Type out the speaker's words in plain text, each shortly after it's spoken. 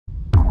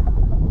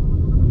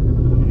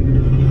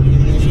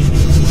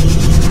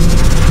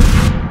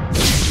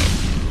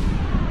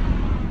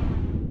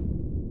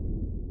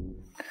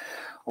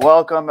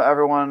Welcome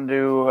everyone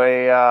to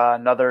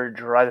another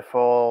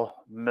dreadful,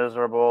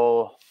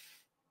 miserable,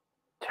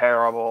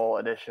 terrible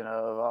edition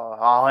of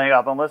I'll Hang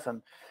Up and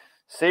Listen.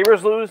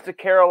 Sabres lose to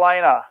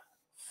Carolina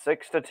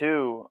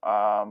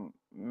 6-2.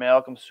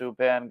 Malcolm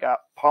Subban got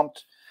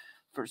pumped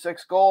for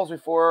 6 goals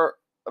before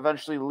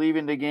eventually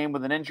leaving the game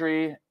with an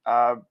injury,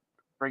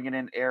 bringing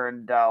in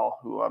Aaron Dell,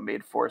 who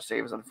made 4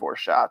 saves on 4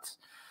 shots.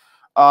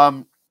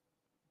 Subban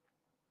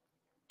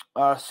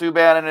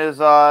in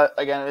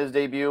his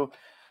debut,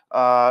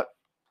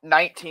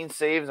 19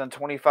 saves and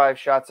 25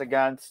 shots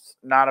against.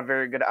 Not a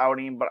very good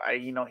outing, but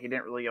he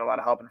didn't really get a lot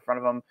of help in front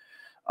of him.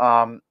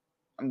 I'm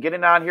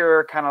getting on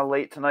here kind of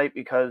late tonight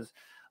because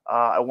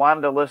I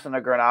wanted to listen to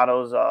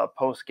Granato's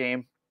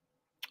post-game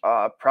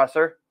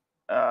presser.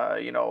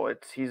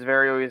 He's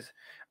very always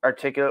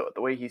articulate with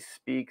the way he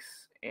speaks,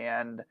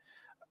 and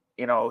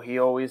he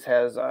always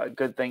has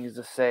good things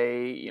to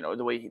say.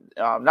 The way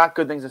not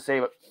good things to say,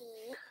 but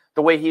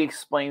the way he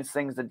explains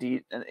things, and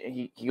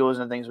he goes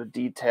into things with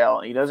detail,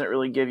 and he doesn't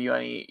really give you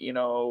any,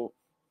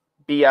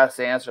 BS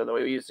answer the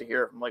way we used to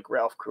hear from like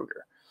Ralph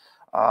Kruger,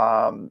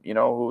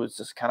 who was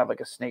just kind of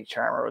like a snake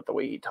charmer with the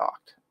way he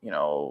talked.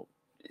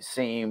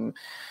 Same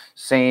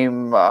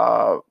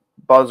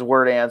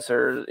buzzword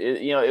answers.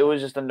 It was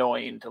just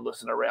annoying to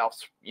listen to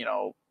Ralph's,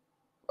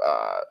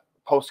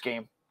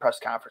 post-game press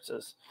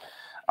conferences.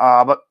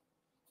 But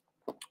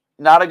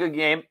not a good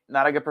game,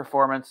 not a good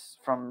performance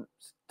from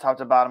top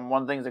to bottom.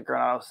 One thing that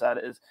Granato said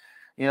is,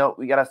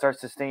 we got to start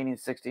sustaining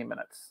 60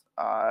 minutes,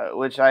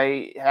 which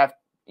I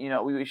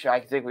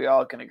think we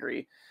all can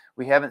agree.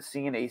 We haven't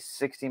seen a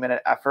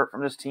 60-minute effort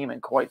from this team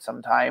in quite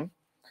some time.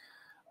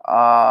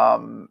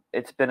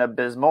 It's been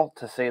abysmal,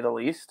 to say the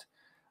least.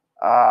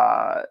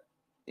 And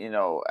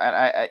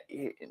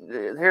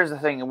here's the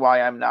thing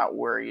why I'm not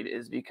worried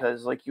is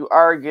because, like, you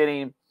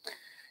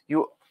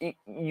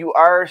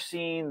are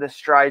seeing the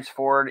strides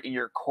forward in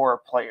your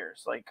core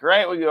players. Like,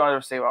 right, what you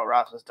want to say about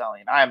Rasmus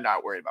Dahlin. I am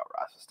not worried about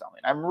Rasmus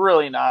Dahlin. I'm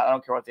really not. I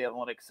don't care what the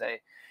analytics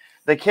say.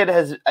 The kid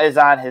is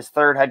on his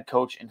 3rd head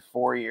coach in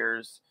 4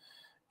 years.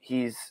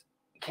 He's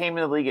came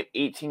in the league at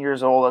 18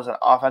 years old as an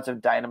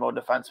offensive dynamo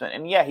defenseman.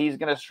 And yeah, he's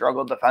going to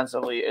struggle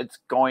defensively. It's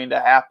going to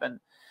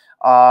happen.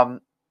 On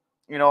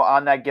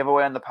that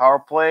giveaway on the power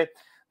play,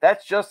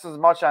 that's just as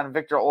much on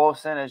Victor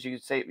Olofsson as you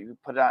could say you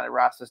put it on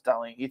Rasmus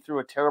Dahlin. He threw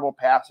a terrible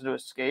pass into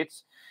his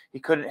skates. He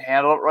couldn't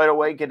handle it right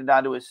away, get it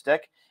onto his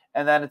stick,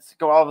 and then it's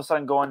all of a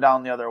sudden going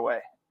down the other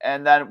way.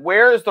 And then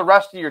where is the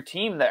rest of your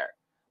team there?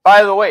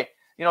 By the way,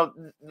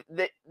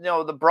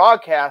 the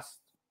broadcast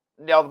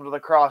nailed him to the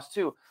cross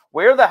too.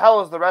 Where the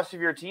hell is the rest of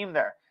your team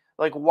there?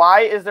 Like,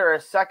 why is there a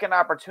second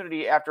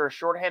opportunity after a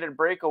shorthanded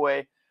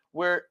breakaway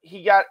where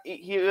he was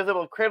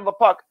able to cradle the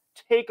puck,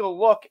 take a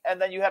look, and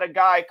then you had a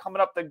guy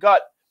coming up the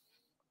gut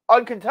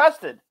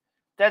uncontested?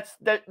 That's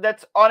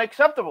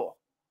unacceptable.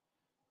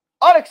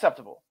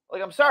 Unacceptable.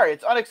 Like, I'm sorry,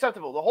 it's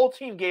unacceptable. The whole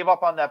team gave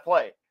up on that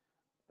play.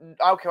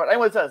 I don't care what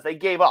anyone says, they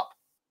gave up.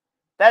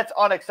 That's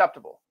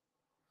unacceptable.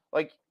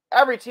 Like,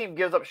 every team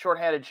gives up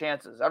shorthanded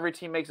chances. Every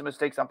team makes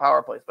mistakes on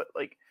power plays, but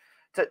like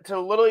to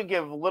literally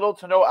give little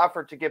to no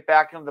effort to get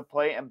back into the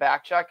play and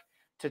back check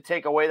to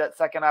take away that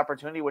second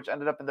opportunity, which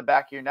ended up in the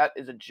back of your net,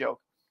 is a joke.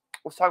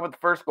 Let's talk about the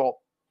first goal.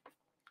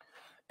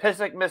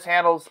 Pisnik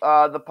mishandles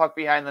the puck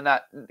behind the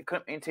net.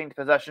 Couldn't maintain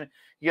possession.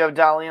 You have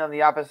Dahlin on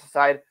the opposite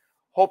side,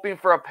 hoping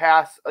for a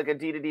pass, like a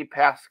D-to-D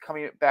pass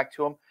coming back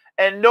to him.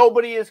 And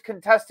nobody is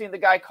contesting the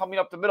guy coming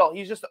up the middle.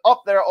 He's just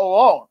up there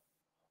alone.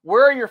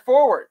 Where are your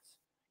forwards?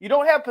 You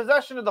don't have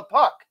possession of the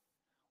puck.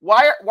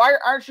 Why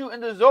aren't you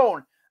in the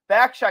zone,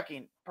 back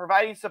checking,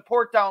 providing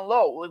support down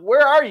low? Like,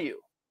 where are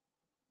you?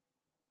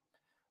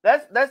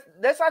 That's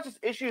not just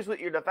issues with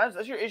your defense.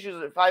 That's your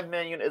issues with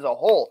 5-man unit as a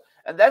whole.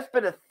 And that's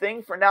been a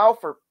thing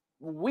for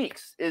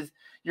weeks, is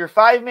your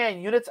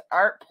 5-man units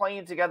aren't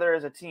playing together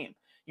as a team.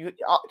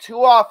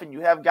 Too often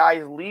you have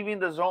guys leaving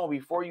the zone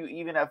before you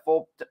even have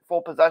full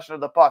possession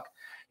of the puck.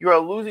 You are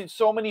losing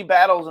so many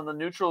battles in the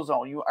neutral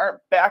zone. You aren't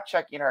back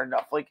checking hard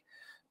enough. Like,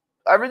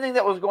 everything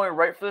that was going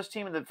right for this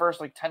team in the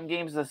first 10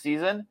 games of the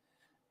season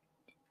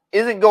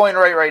isn't going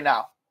right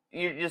now.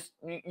 You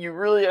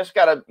really just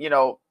gotta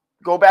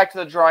go back to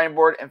the drawing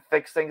board and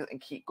fix things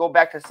and go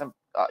back to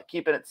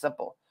keeping it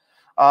simple.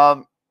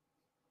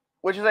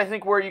 Which is, I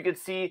think, where you could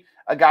see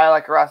a guy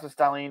like Rasmus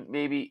Dahlin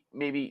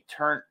maybe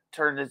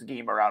turn his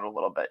game around a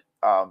little bit.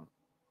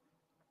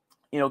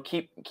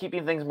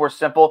 Keeping things more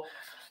simple,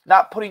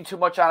 not putting too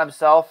much on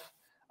himself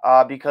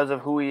because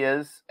of who he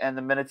is and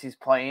the minutes he's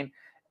playing,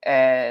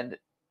 and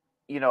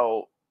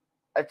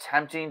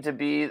attempting to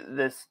be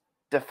this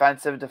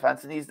defensive.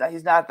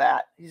 He's not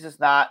that. He's just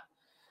not.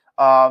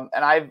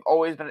 And I've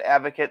always been an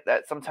advocate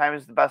that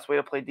sometimes the best way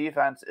to play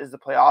defense is to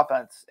play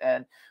offense.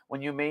 And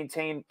when you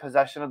maintain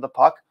possession of the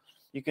puck,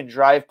 you can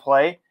drive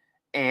play,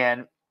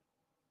 and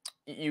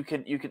you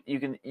can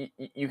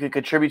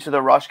contribute to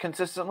the rush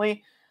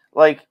consistently.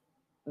 Like,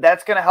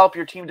 that's going to help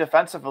your team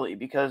defensively,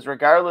 because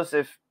regardless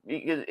if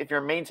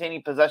you're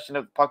maintaining possession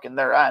of the puck in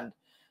their end,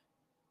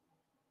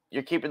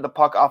 you're keeping the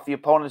puck off the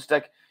opponent's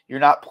stick. You're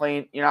not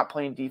playing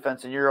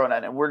defense in your own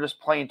end, and we're just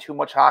playing too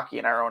much hockey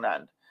in our own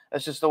end.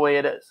 That's just the way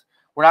it is.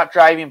 We're not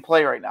driving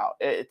play right now.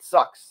 It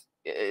sucks.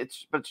 But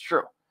it's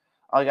true.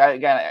 I'm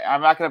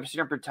not going to sit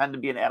here and pretend to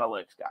be an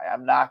analytics guy.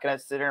 I'm not going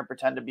to sit here and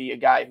pretend to be a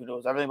guy who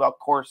knows everything about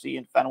Corsi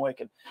and Fenwick,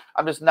 and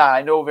I'm just not.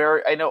 I know.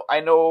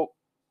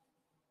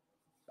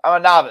 I'm a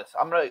novice.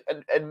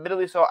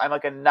 Admittedly so. I'm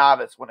like a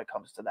novice when it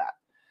comes to that.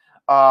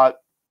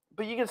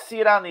 But you can see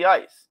it on the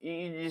ice.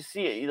 You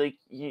see it.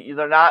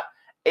 They're not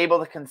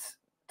able to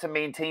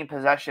maintain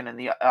possession in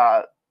the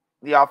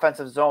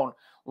offensive zone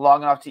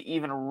long enough to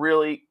even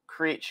really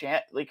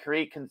consistently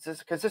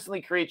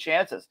create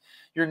chances.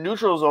 Your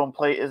neutral zone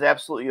play is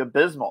absolutely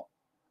abysmal.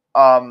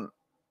 You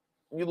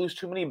lose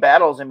too many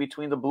battles in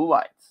between the blue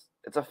lines.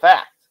 It's a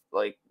fact.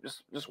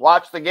 Just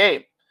watch the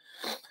game.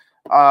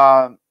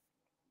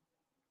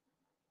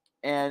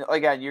 And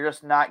again, you're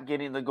just not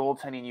getting the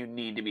goaltending you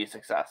need to be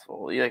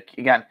successful.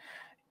 Again,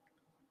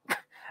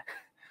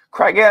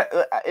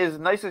 as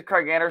nice as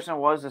Craig Anderson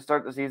was to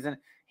start the season,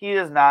 he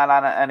is not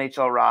on an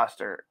NHL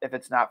roster if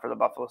it's not for the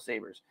Buffalo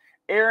Sabres.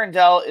 Aaron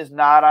Dell is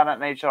not on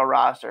an NHL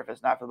roster if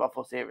it's not for the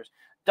Buffalo Sabres.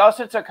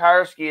 Dustin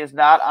Tokarski is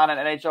not on an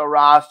NHL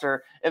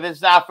roster if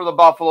it's not for the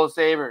Buffalo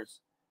Sabres.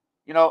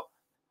 Malcolm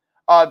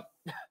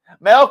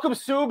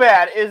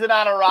Subban isn't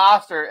on a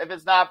roster if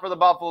it's not for the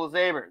Buffalo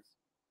Sabres.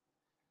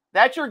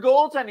 That's your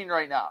goaltending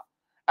right now.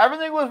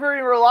 Everything was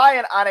very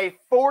reliant on a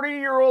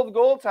 40-year-old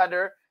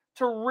goaltender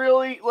to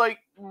really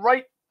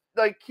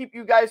keep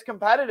you guys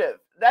competitive.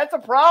 That's a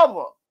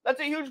problem. That's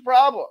a huge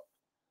problem.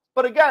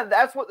 But again,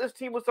 that's what this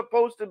team was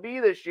supposed to be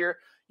this year.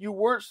 You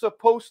weren't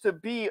supposed to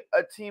be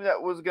a team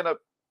that was going to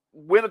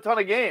win a ton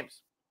of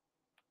games.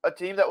 A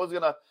team that was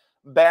going to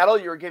battle.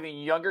 You were giving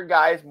younger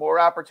guys more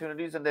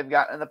opportunities than they've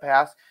gotten in the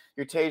past.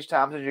 Your Tage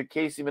Thompson, your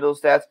Casey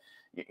Middlestats,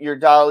 your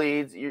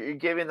Dahleeds, you're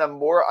giving them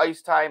more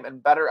ice time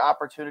and better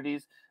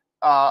opportunities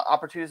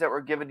that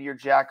were given to your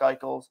Jack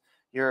Eichels,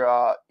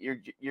 your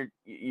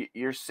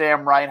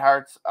Sam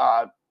Reinhart's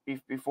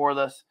before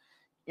this.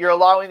 You're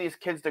allowing these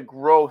kids to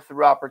grow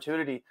through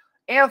opportunity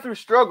and through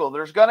struggle.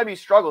 There's going to be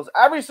struggles.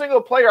 Every single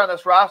player on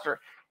this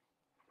roster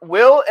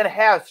will and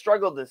has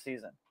struggled this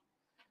season.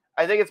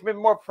 I think it's been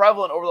more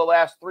prevalent over the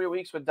last 3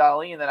 weeks with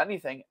Dahlin than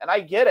anything, and I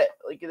get it.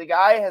 The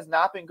guy has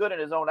not been good in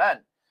his own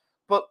end,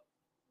 but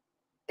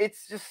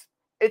it's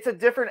a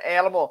different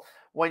animal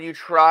when you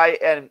try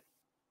and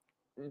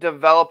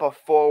develop a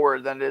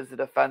forward than it is a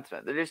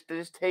defenseman. They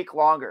just take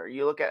longer.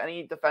 You look at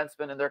any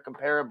defenseman and their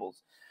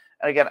comparables.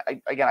 And again,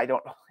 I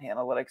don't know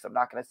analytics. I'm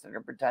not going to sit here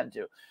and pretend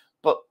to.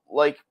 But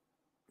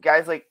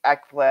guys like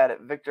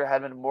Ekblad, Victor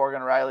Hedman,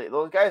 Morgan Riley,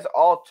 those guys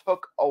all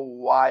took a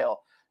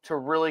while to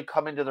really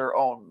come into their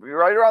own.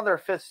 Right around their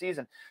 5th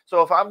season.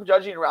 So if I'm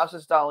judging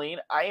Rasmus Dahlin,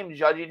 I am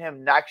judging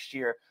him next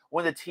year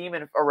when the team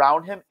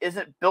around him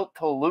isn't built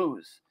to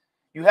lose.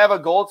 You have a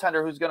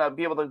goaltender who's going to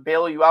be able to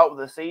bail you out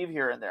with a save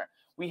here and there.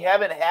 We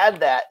haven't had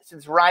that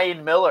since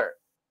Ryan Miller.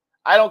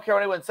 I don't care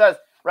what anyone says.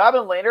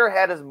 Robin Lehner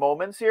had his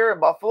moments here in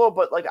Buffalo,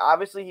 but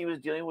obviously he was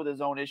dealing with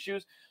his own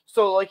issues.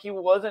 So he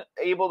wasn't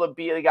able to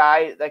be a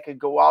guy that could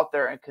go out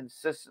there and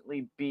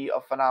consistently be a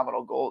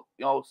phenomenal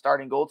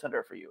starting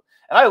goaltender for you.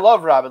 And I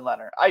love Robin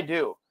Lehner. I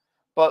do.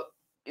 But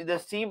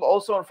this team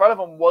also in front of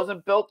him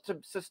wasn't built to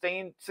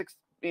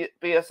be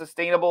a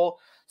sustainable,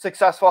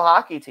 successful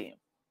hockey team.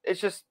 It's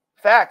just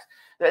facts.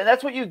 And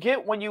that's what you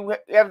get when you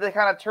have the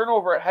kind of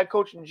turnover at head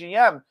coach and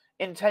GM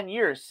in 10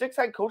 years. 6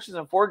 head coaches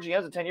and 4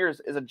 GMs in 10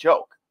 years is a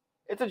joke.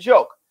 It's a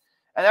joke.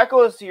 And that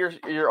goes to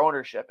your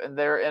ownership and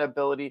their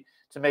inability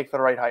to make the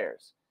right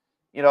hires.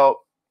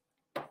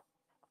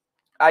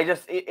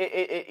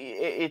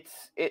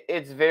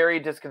 It's very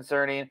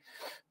disconcerting.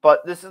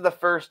 But this is the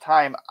first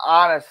time,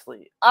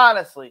 honestly,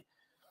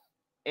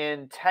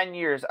 in 10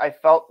 years, I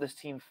felt this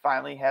team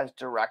finally has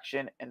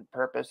direction and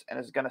purpose and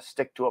is going to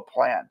stick to a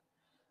plan.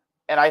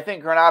 And I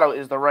think Granato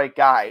is the right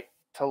guy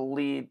to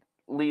lead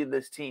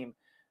this team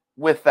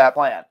with that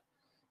plan.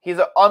 He's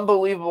an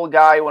unbelievable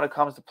guy when it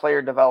comes to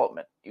player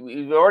development.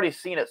 You've already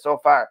seen it so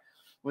far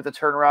with the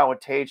turnaround with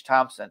Tage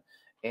Thompson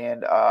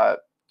and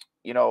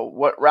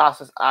what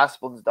Rasmus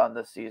Asplund's done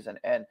this season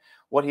and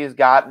what he's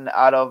gotten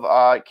out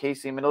of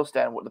Casey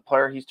Middlestat, what the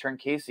player he's turned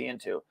Casey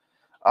into.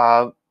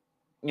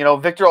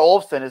 Victor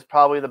Olofsson is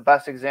probably the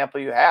best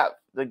example you have.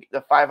 The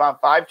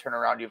 5-on-5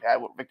 turnaround you've had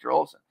with Victor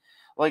Olofsson.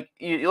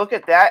 You look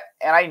at that,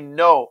 and I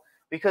know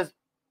because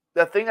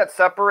the thing that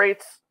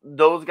separates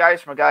those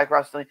guys from a guy like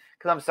Russell,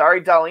 because I'm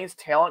sorry, Dahlin's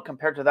talent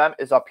compared to them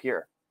is up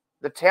here.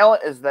 The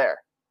talent is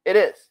there. It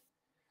is.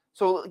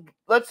 So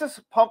let's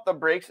just pump the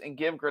brakes and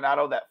give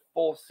Granato that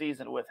full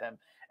season with him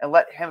and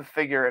let him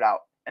figure it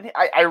out. And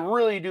I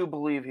really do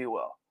believe he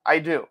will. I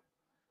do.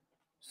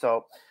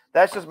 So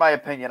that's just my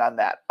opinion on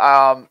that.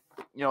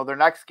 Their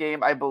next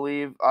game, I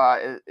believe,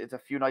 is a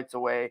few nights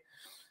away.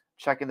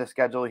 Checking the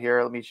schedule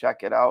here. Let me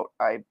check it out.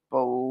 I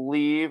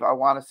believe, I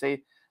want to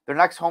say, their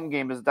next home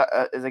game is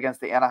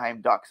against the Anaheim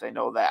Ducks. I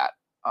know that.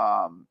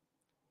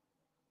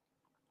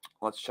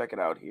 Let's check it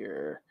out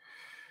here.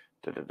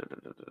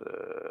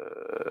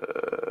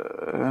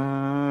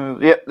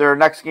 Yep, their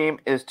next game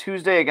is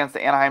Tuesday against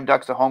the Anaheim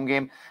Ducks, a home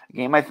game. A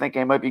game I think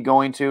I might be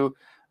going to.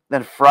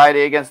 Then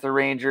Friday against the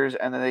Rangers,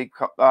 and then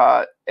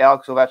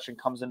Alex Ovechkin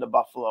comes into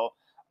Buffalo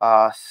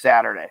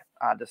Saturday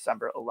on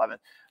December 11th.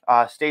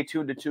 Stay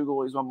tuned to Two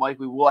Goalies, One Mike.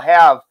 We will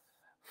have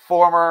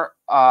former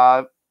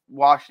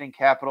Washington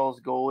Capitals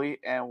goalie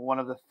and one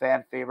of the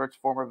fan favorites,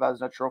 former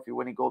Vezina Trophy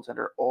winning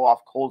goaltender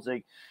Olaf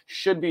Kolzig,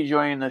 should be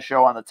joining the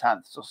show on the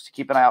 10th. So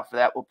keep an eye out for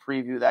that. We'll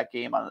preview that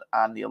game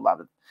on the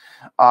 11th.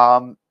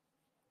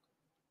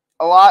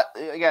 A lot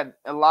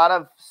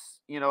of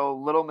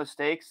little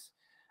mistakes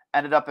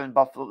ended up in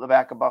the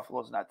back of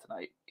Buffalo's net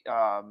tonight.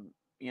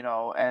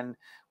 And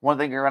one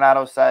thing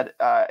Granato said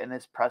in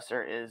his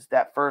presser is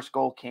that first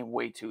goal came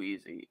way too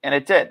easy, and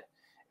it did.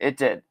 It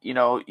did.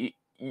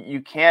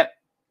 You can't,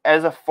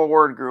 as a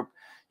forward group,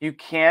 you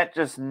can't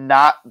just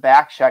not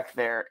back check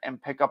there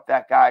and pick up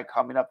that guy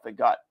coming up the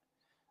gut.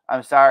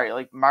 I'm sorry,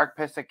 like Mark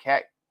Pysyk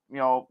can't,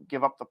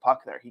 give up the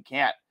puck there. He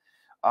can't.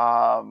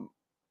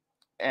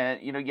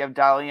 And you have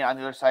Dahlin on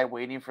the other side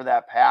waiting for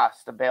that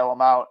pass to bail him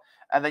out,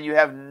 and then you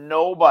have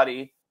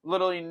nobody,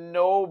 literally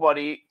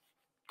nobody,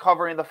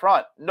 covering the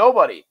front.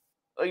 Nobody.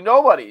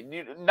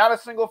 Not a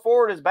single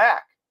forward is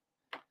back.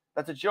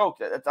 That's a joke.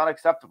 That's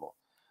unacceptable.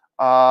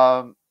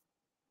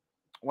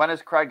 When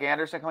is Craig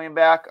Anderson coming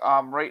back?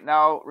 Right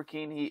now,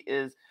 Rakeen, he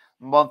is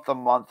month to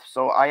month.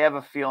 So I have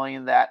a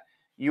feeling that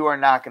you are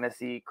not going to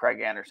see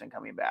Craig Anderson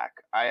coming back.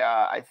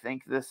 I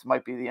think this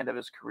might be the end of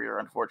his career,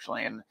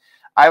 unfortunately. And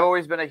I've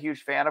always been a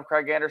huge fan of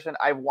Craig Anderson.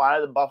 I've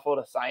wanted the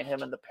Buffalo to sign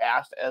him in the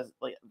past as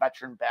like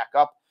veteran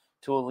backup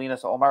to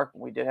Linus Ullmark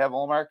when we did have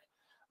Ullmark.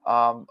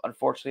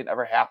 Unfortunately, it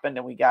never happened,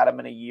 and we got him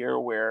in a year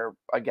where,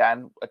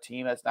 again, a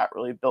team that's not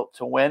really built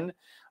to win,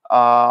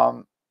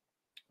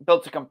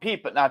 built to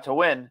compete, but not to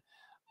win.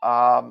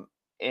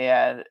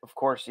 And of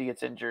course, he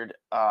gets injured.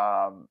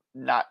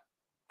 Not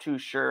too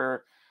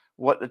sure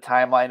what the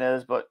timeline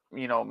is, but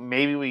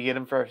maybe we get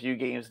him for a few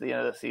games at the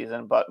end of the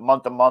season. But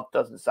month to month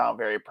doesn't sound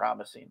very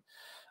promising.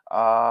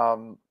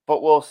 But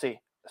we'll see.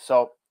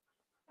 So,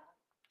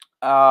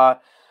 goal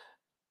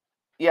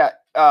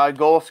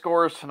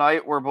scorers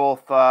tonight were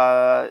both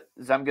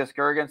Zemgus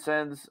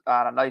Girgensons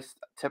on a nice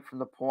tip from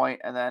the point,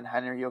 and then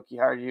Henry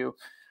Jokiharju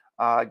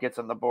gets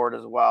on the board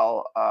as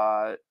well.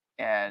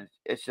 And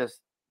it's just,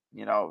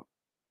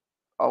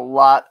 a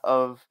lot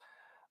of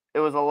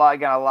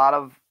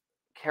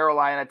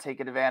Carolina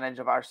taking advantage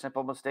of our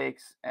simple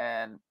mistakes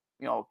and,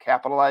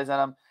 capitalize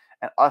on them,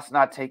 and us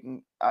not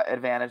taking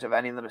advantage of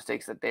any of the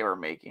mistakes that they were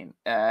making.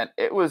 And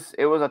it was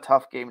a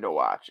tough game to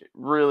watch. It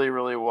really,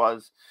 really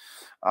was.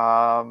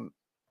 Again,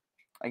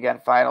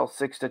 final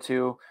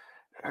 6-2.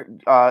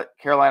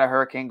 Carolina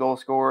Hurricane goal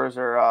scorers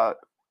are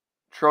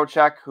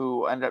Trocheck,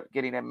 who ended up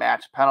getting a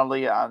match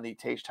penalty on the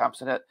Tage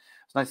Thompson hit.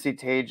 It's nice to see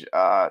Tage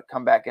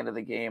come back into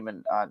the game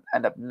and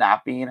end up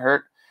not being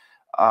hurt.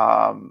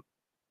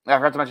 I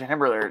forgot to mention him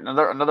earlier.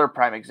 Another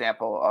prime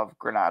example of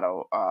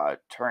Granato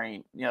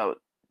turning,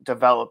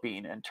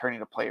 developing and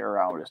turning a player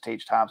around is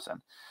Tage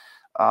Thompson.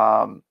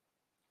 Nino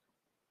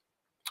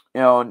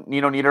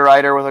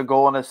Niederreiter with a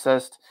goal and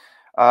assist.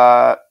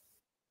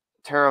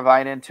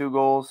 Teravainen, 2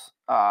 goals.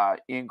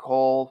 Ian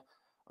Cole,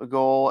 a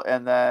goal.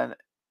 And then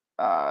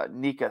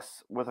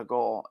Nikas with a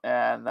goal.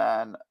 And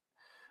then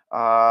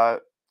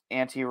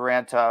Antti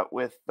Ranta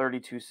with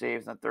 32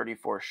 saves and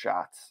 34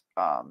 shots.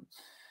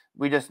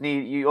 We just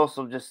need, you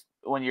also just,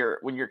 when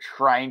you're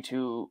trying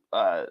to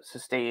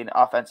sustain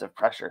offensive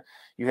pressure,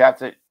 you have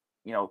to,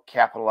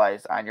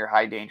 capitalize on your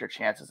high danger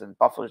chances. And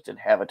Buffalo didn't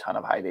have a ton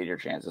of high danger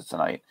chances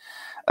tonight.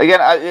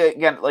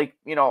 Normally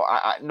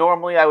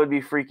I would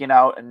be freaking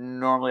out, and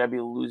normally I'd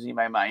be losing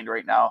my mind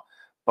right now.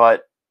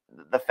 But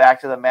the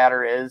fact of the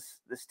matter is,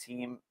 this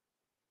team,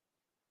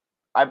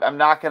 I'm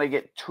not going to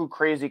get too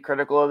crazy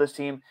critical of this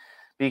team,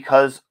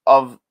 because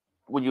of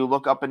when you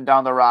look up and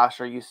down the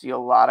roster, you see a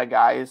lot of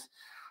guys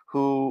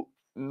who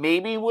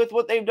maybe with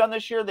what they've done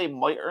this year, they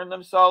might earn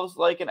themselves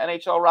like an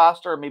NHL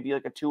roster, or maybe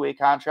like a 2-way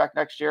contract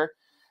next year.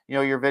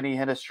 Your Vinny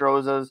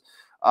Hinostrozas.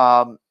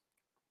 You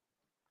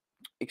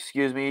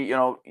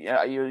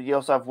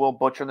also have Will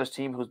Butcher on this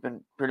team, who's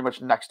been pretty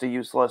much next to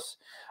useless.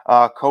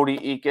 Cody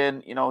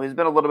Eakin, he's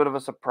been a little bit of a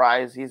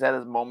surprise. He's had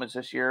his moments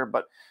this year,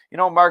 but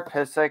Mark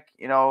Pysyk,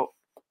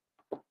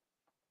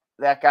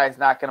 that guy's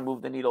not going to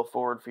move the needle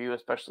forward for you,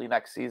 especially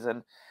next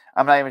season.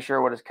 I'm not even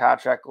sure what his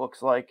contract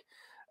looks like.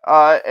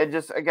 And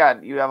just,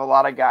 again, you have a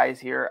lot of guys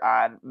here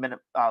on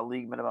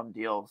league minimum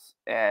deals.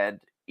 And,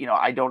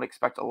 I don't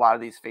expect a lot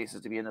of these faces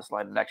to be in this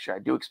line next year. I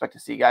do expect to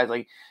see guys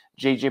like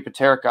J.J.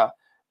 Paterka,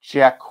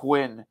 Jack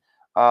Quinn,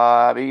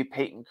 maybe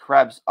Peyton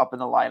Krebs up in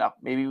the lineup.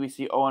 Maybe we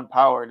see Owen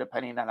Power,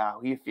 depending on how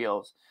he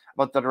feels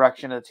about the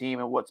direction of the team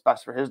and what's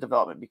best for his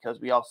development,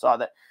 because we all saw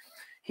that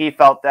he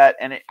felt that.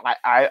 And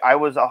I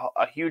was a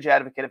huge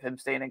advocate of him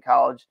staying in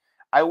college.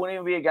 I wouldn't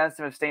even be against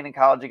him if staying in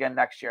college again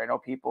next year. I know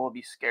people will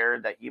be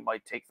scared that he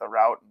might take the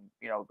route and,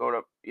 go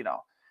to,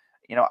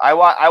 I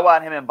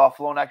want him in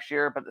Buffalo next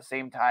year, but at the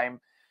same time,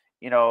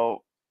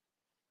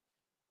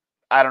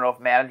 I don't know if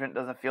management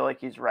doesn't feel like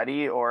he's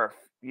ready or if,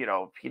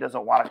 he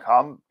doesn't want to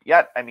come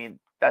yet. I mean,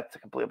 that's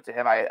completely up to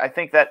him. I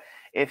think that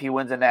if he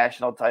wins a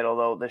national title,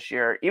 though, this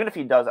year, even if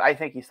he does, I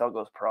think he still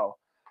goes pro.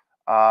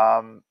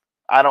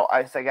 I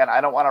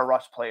don't want to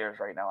rush players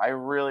right now. I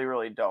really,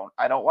 really don't.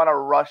 I don't want to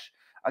rush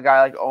a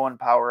guy like Owen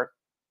Power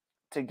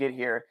to get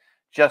here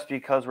just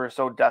because we're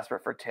so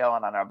desperate for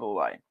talent on our blue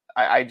line.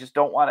 I just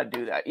don't want to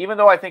do that, even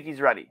though I think he's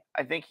ready.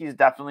 I think he's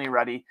definitely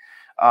ready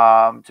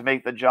to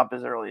make the jump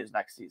as early as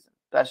next season.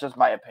 That's just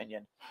my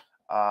opinion.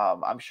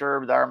 I'm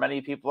sure there are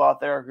many people out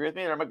there who agree with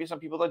me. There might be some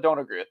people that don't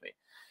agree with me.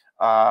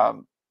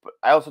 But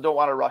I also don't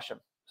want to rush him.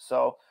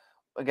 So,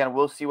 again,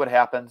 we'll see what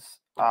happens.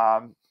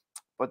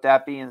 With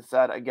that being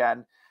said,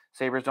 again,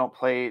 Sabres don't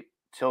play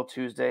till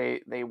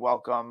Tuesday. They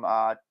welcome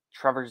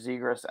Trevor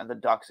Zegras and the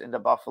Ducks into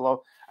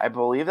Buffalo. I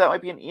believe that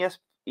might be an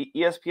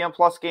ESPN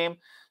Plus game.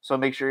 So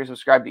make sure you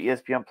subscribe to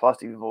ESPN Plus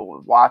to even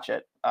watch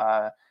it.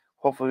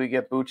 Hopefully we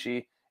get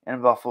Bucci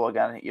in Buffalo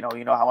again. You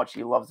know how much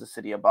he loves the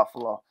city of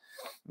Buffalo.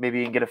 Maybe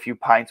you can get a few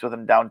pints with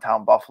him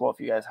downtown Buffalo if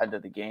you guys head to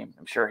the game.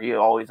 I'm sure he'll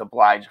always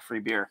oblige a free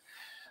beer.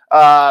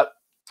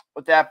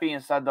 With that being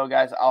said, though,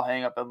 guys, I'll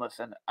hang up and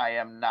listen. I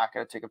am not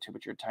going to take up too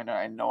much of your time.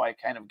 I know I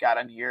kind of got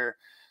in here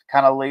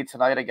kind of late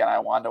tonight. Again, I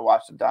wanted to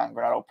watch the Don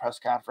Granato press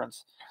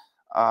conference.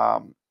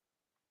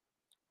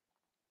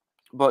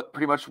 But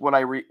pretty much to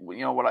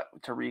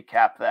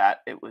recap that,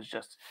 it was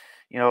just,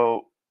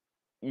 you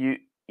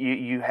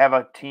have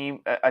a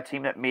team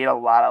that made a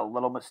lot of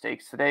little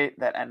mistakes today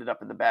that ended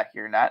up in the back of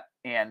your net,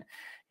 and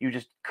you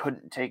just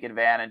couldn't take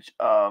advantage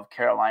of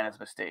Carolina's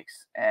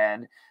mistakes.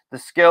 And the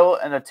skill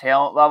and the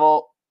talent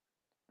level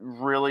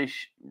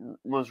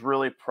was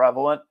really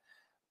prevalent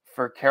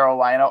for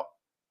Carolina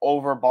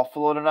over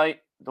Buffalo tonight.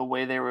 The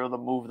way they were able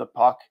to move the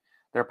puck,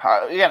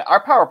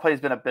 our power play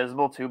has been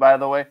abysmal too. By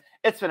the way,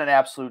 it's been an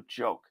absolute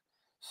joke.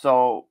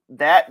 So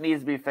that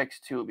needs to be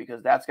fixed too,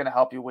 because that's going to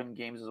help you win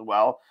games as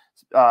well.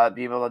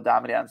 Being able to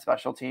dominate on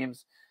special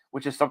teams,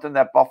 which is something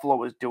that Buffalo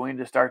was doing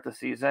to start the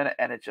season,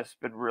 and it's just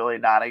been really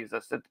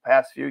non-existent the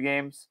past few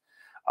games.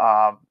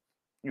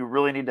 You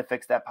really need to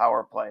fix that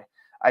power play.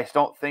 I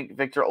don't think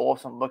Victor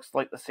Olofsson looks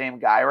like the same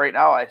guy right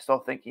now. I still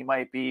think he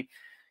might be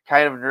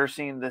kind of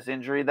nursing this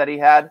injury that he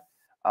had.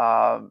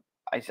 I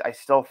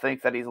still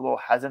think that he's a little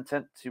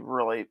hesitant to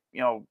really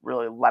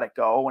let it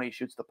go when he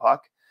shoots the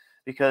puck,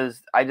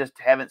 because I just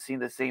haven't seen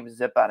the same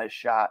zip on his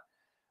shot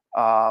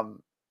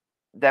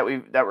that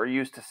we're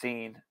used to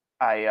seeing.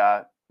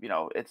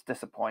 It's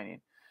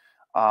disappointing.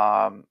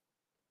 But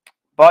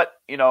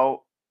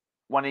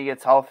when he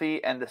gets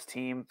healthy and this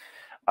team,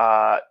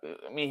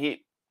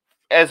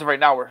 as of right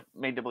now, we're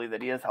made to believe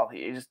that he is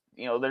healthy. He just,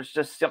 there's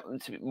just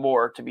something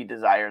more to be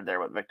desired there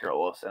with Victor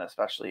Olofsson,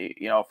 especially,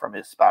 from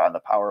his spot on the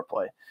power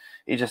play.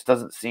 He just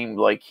doesn't seem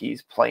like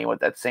he's playing with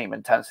that same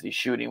intensity,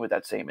 shooting with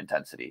that same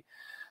intensity.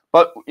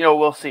 But,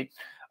 we'll see.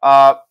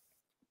 Another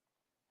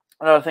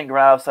thing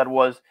Granato said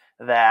was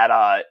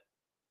that,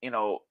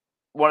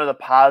 one of the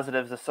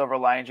positives, the silver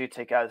linings you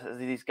take out is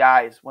these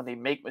guys, when they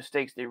make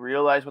mistakes, they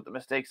realize what the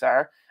mistakes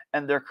are,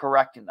 and they're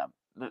correcting them.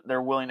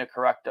 They're willing to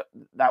correct it,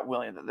 not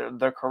willing.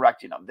 They're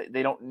correcting them.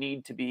 They don't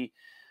need to be.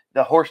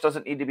 The horse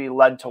doesn't need to be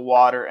led to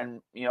water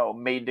and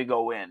made to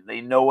go in.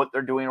 They know what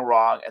they're doing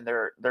wrong, and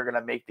they're going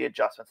to make the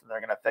adjustments, and they're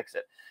going to fix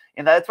it.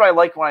 And that's what I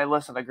like when I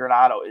listen to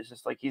Granato. Is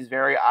just like he's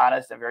very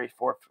honest and very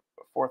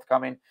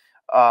forthcoming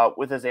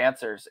with his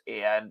answers.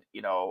 And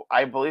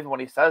I believe when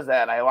he says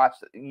that. And I watch.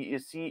 You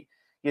see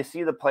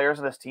the players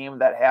on this team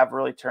that have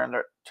really turned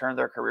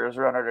their careers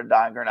around under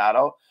Don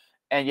Granato,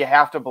 and you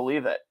have to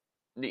believe it.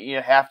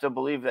 You have to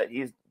believe that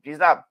he's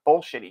not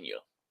bullshitting you.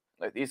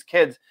 Like, these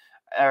kids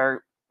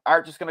aren't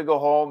just going to go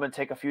home and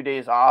take a few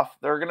days off.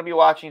 They're going to be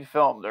watching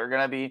film. They're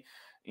going to be,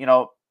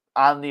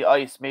 on the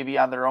ice, maybe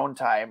on their own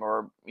time,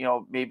 or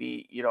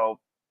maybe in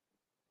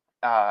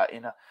a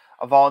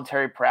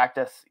voluntary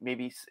practice,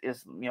 maybe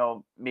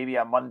on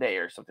Monday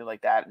or something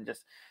like that, and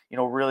just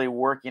really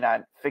working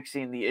on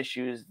fixing the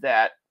issues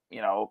that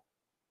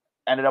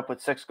ended up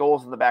with 6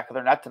 goals in the back of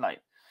their net tonight,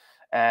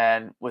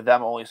 and with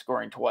them only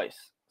scoring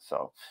twice.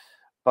 So,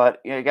 but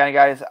again,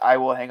 guys, I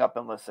will hang up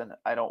and listen.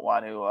 I don't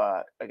want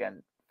to,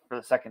 again, for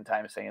the second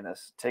time saying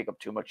this, take up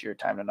too much of your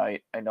time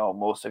tonight. I know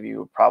most of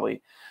you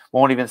probably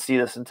won't even see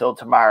this until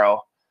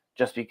tomorrow,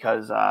 just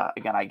because,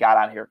 again, I got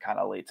on here kind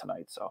of late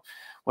tonight. So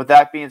with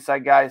that being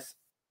said, guys,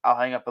 I'll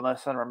hang up and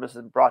listen. Remember, this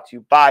is brought to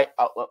you by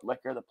Outlet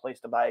Liquor, the place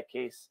to buy a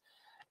case.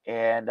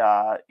 And,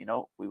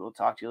 we will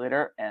talk to you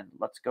later, and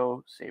let's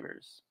go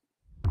Sabres.